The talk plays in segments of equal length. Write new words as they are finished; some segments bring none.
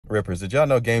Rippers, did y'all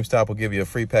know GameStop will give you a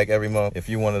free pack every month if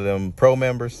you're one of them pro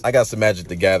members? I got some Magic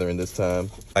the Gathering this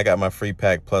time. I got my free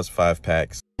pack plus 5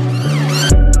 packs.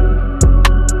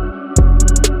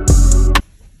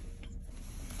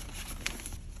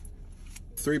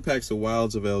 3 packs of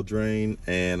Wilds of Eldraine,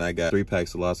 and I got 3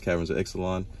 packs of Lost Caverns of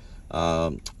Ixalan.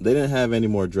 They didn't have any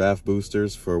more draft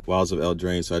boosters for Wilds of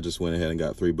Eldraine, so I just went ahead and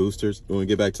got 3 boosters. When we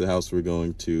get back to the house, we're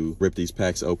going to rip these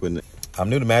packs open. I'm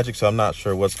new to Magic, so I'm not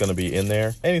sure what's going to be in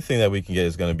there. Anything that we can get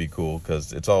is going to be cool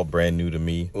because it's all brand new to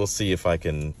me. We'll see if I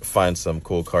can find some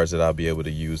cool cards that I'll be able to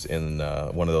use in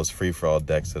one of those free-for-all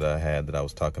decks that I had that I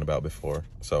was talking about before.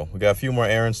 So we got a few more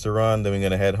errands to run, then we're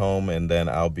going to head home, and then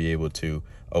I'll be able to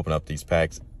open up these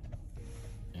packs.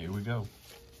 Here we go.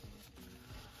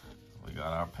 We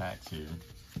got our packs here.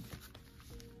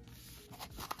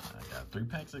 I got 3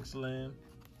 packs Ixalan.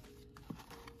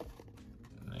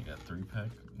 And I got 3 pack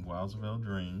Wilds of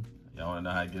Eldraine. Y'all wanna know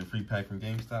how to get a free pack from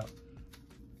GameStop?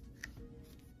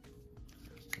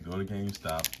 Go to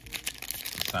GameStop.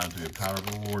 It's time to be a Power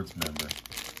Rewards member.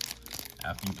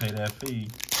 After you pay that fee,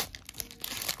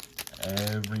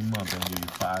 every month they'll give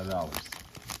you $5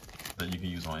 that you can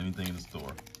use on anything in the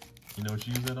store. You know what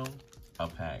you use that on? A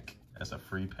pack. That's a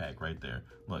free pack right there.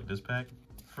 Look, this pack,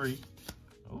 free.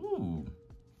 Ooh.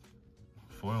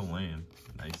 Foil land.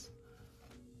 Nice.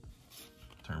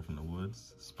 Turn from the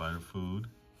Woods. Spider Food.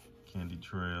 Candy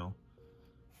Trail.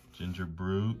 Ginger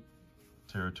Brute.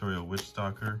 Territorial Witch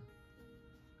Stalker.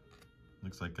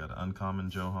 Looks like got an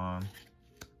uncommon Johan.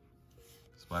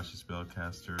 Splashy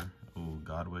Spellcaster. Ooh,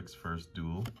 Godwick's First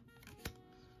Duel.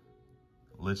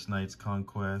 Lich Knight's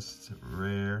Conquest.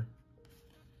 Rare.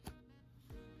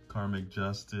 Karmic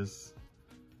Justice,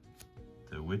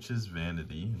 The Witch's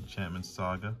Vanity, Enchantment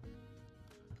Saga,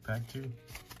 Pack 2,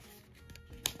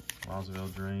 Wilds of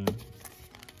Eldraine.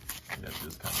 I got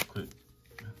this kind of quick.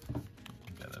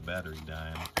 Got a battery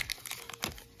dying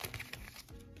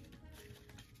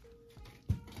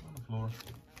on the floor.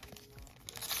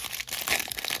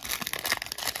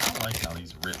 I like how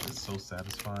these rip. It's so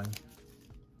satisfying.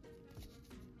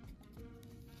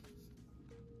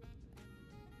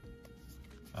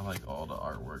 I like all the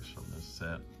artworks from this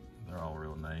set. They're all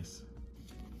real nice.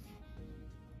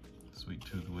 Sweet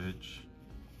Tooth Witch.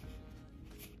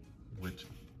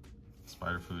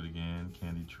 Spider Food again.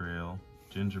 Candy Trail.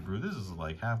 Ginger Brew. This is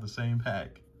like half the same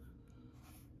pack.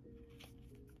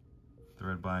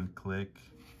 Threadbind Click.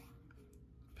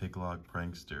 Picklock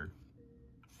Prankster.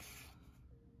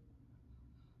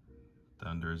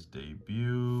 Thunder's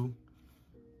Debut.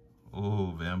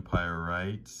 Oh, Vampire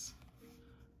Rites.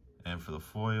 And for the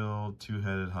foil,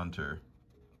 Two-Headed Hunter.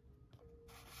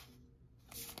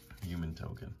 Human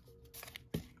Token.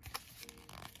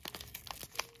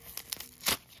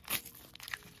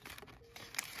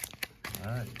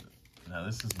 Alright, now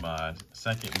this is my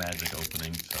second Magic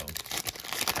opening, so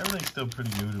everything's still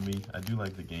pretty new to me. I do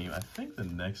like the game. I think the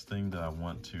next thing that I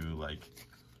want to like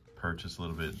purchase a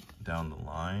little bit down the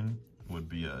line would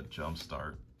be a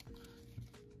Jumpstart.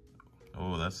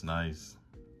 Oh, that's nice.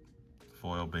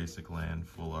 Foil basic land,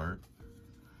 full art.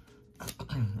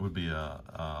 Would be a,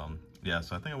 yeah,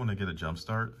 so I think I want to get a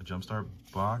Jumpstart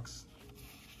box.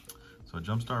 So a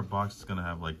Jumpstart box is going to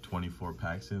have like 24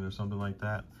 packs in or something like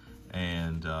that.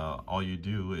 And all you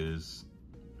do is,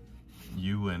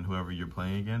 you and whoever you're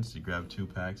playing against, you grab 2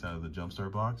 packs out of the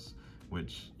Jumpstart box,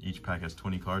 which each pack has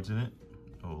 20 cards in it.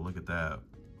 Oh, look at that.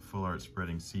 Full art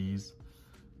Spreading Seas.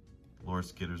 Lord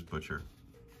Skitter's Butcher.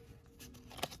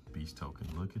 Beast Token.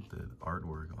 Look at the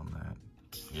artwork on that.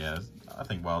 Yeah, I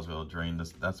think Wilds of Eldraine,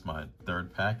 that's my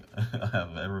 3rd pack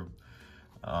I've ever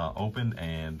opened,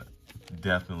 and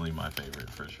definitely my favorite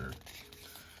for sure.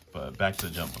 But back to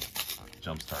the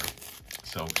Jumpstart.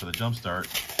 So for the Jumpstart,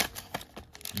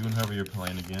 you and whoever you're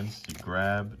playing against, you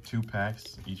grab 2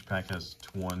 packs. Each pack has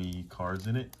 20 cards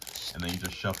in it, and then you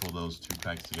just shuffle those 2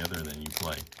 packs together, and then you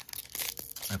play.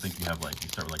 I think you have like, you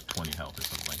start with like 20 health or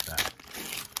something like that.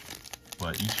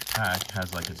 But each pack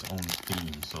has like its own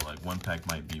theme. So like one pack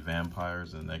might be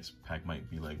vampires, and the next pack might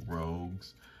be like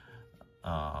rogues.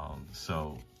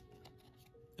 So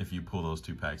if you pull those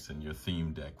 2 packs, then your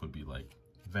theme deck would be like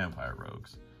vampire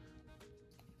rogues.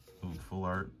 Ooh, full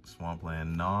art,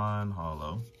 Swampland,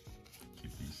 non-hollow.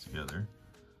 Keep these together.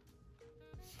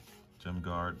 Gem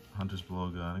Guard, Hunter's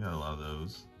Blowgun, I got a lot of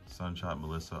those. Sunshot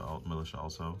Militia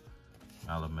also.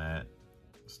 Malamat,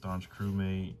 Staunch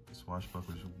Crewmate,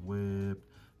 Swashbuckler's Whip,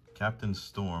 Captain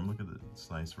Storm, look at this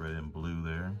nice red and blue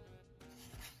there.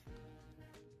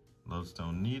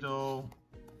 Lodestone Needle,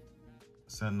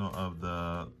 Sentinel of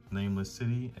the Nameless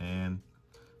City, and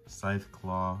Scythe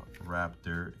Claw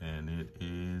Raptor, and it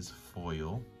is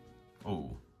foil.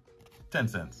 Oh, 10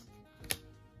 cents.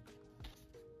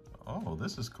 Oh,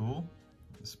 this is cool.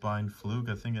 Spine Fluke.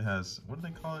 I think it has, what do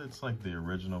they call it? It's like the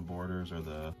original borders or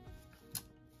the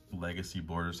legacy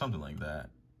borders, something like that.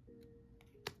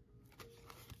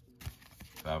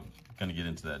 I'm gonna get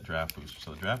into that draft booster.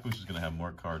 So the draft booster is gonna have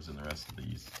more cards than the rest of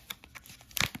these.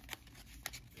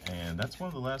 And that's one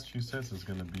of the last few sets that's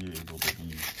gonna be able to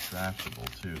be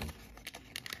draftable too.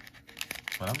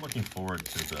 But I'm looking forward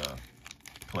to the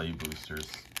play boosters,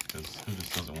 because who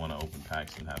just doesn't want to open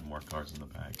packs and have more cards in the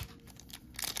pack?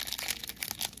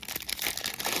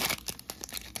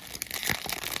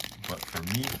 But for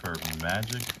me, for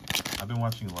Magic, I've been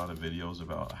watching a lot of videos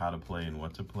about how to play and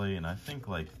what to play, and I think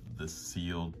like the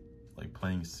sealed, like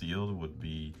playing sealed would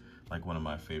be like one of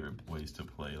my favorite ways to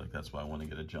play. Like that's why I want to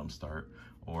get a jump start.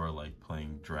 Or like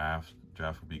playing draft.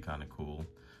 Draft would be kind of cool,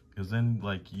 because then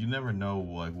like you never know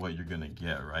like what you're gonna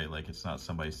get, right? Like it's not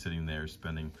somebody sitting there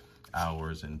spending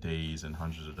hours and days and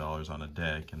hundreds of dollars on a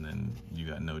deck, and then you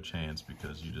got no chance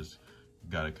because you just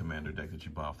got a commander deck that you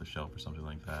bought off the shelf or something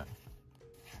like that.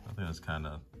 I think that's kind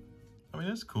of, I mean,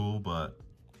 it's cool, but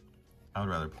I would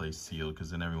rather play sealed,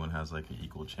 because then everyone has like an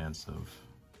equal chance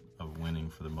of winning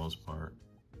for the most part.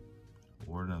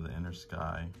 Warden of the Inner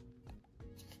Sky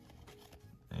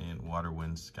and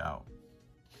Waterwind Scout.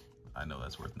 I know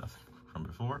that's worth nothing from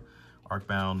before.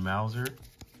 Arcbound Mauser.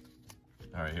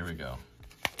 All right, here we go.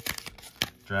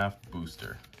 Draft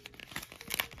booster.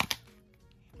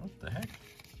 What the heck?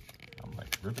 I'm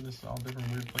like ripping this all different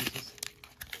weird places.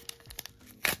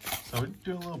 So we're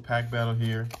doing a little pack battle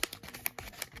here.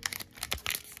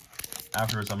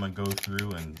 Afterwards, I'm gonna go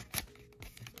through and,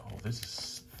 oh, this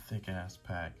is thick ass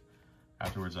pack.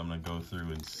 Afterwards, I'm gonna go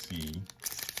through and see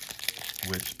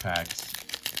which packs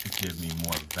give me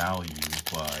more value,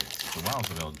 but the Wilds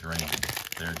of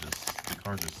Eldraine, they're just, the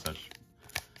cards are such,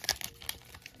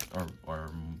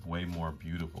 are way more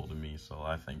beautiful to me. So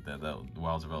I think that the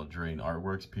Wilds of Eldraine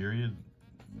artworks, period,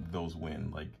 those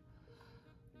win. Like,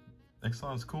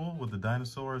 Ixalan's cool with the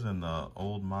dinosaurs and the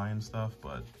old Mayan stuff,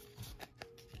 but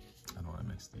I don't want to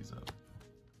mix these up.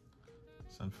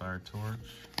 Sunfire Torch,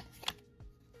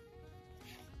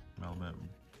 Melmet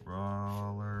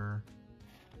Brawler,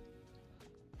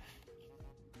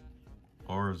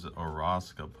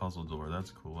 Oraska Puzzle Door,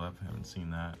 that's cool, I haven't seen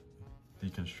that.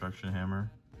 Deconstruction Hammer,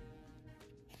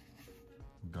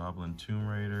 Goblin Tomb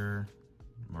Raider,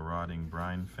 Marauding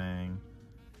Brine Fang,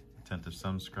 Attentive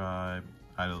Sunscribe,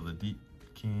 Idol of the Deep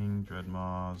King,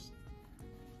 Dreadmaws,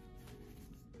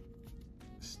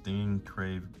 Stinging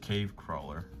Cave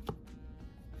Crawler,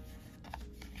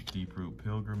 Deeproot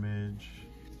Pilgrimage,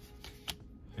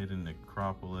 Hidden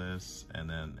Necropolis, and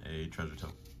then a Treasure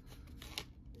Token.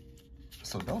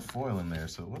 So no foil in there,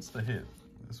 so what's the hit?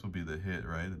 This would be the hit,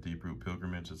 right? The Deeproot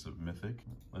Pilgrimage is a mythic.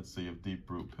 Let's see if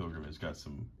Deeproot Pilgrimage got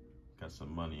some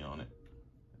money on it.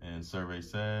 And survey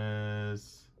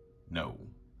says no.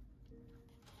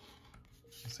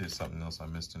 Let's see if something else I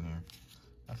missed in here.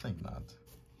 I think not.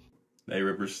 Hey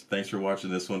Rippers, thanks for watching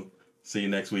this one. See you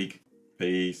next week.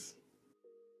 Peace.